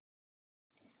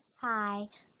Hi,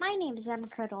 my name is Emma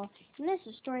Curdle, and this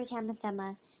is Storytime with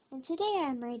Emma. And today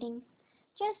I'm reading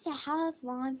Just How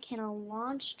Long Can a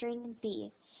Long String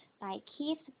Be by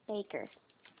Keith Baker.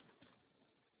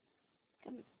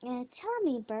 Tell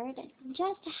me, bird,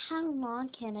 just how long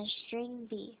can a string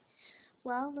be?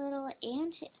 Well, little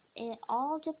ant, it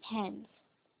all depends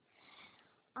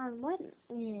on what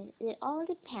it all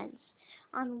depends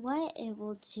on what it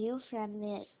will do from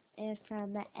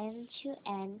end to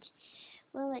end.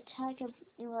 Will it tug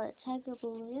a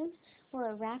balloon? Will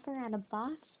it wrap around a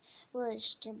box? Will it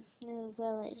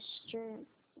will it stir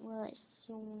will it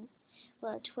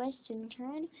will it twist and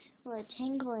turn? Will it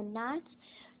tangle in knots?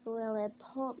 Will it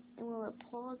pull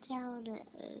down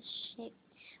a shade?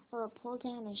 Will it pull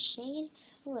down a shade?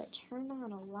 Will it turn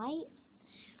on a light?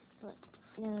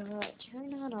 Will it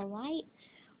turn on a light?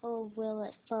 Or will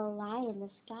it fly in the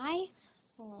sky?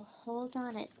 Will it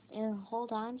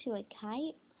hold on to a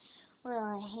kite?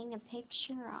 Will it hang a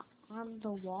picture on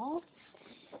the wall?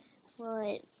 Will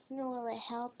it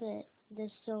help the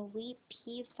sweet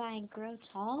pea vine grow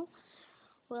tall?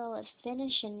 Will it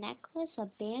finish a necklace, a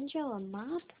banjo, a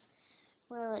mop?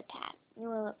 Will it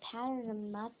pattern a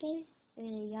muppet, a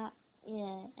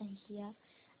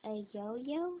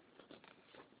yo-yo,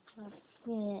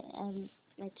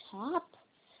 a top?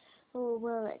 Or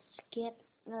will it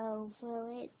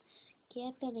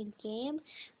skip in a game,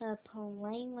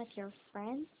 playing with your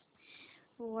friends?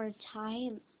 Or tie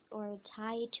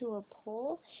to a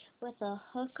pole with a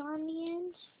hook on the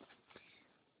end?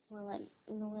 Will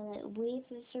it weave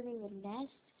through the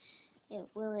nest?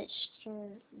 Will it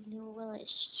string?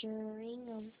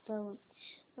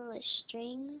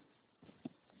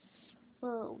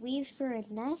 Will it weave through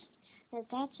a nest?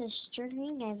 That's a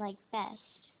string I like best.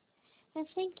 But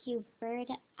thank you, bird.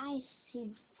 I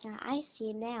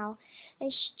see now. A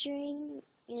string,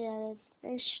 the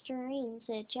strings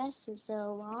are just as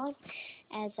long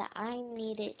as I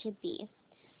need it to be.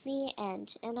 The end.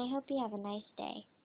 And I hope you have a nice day.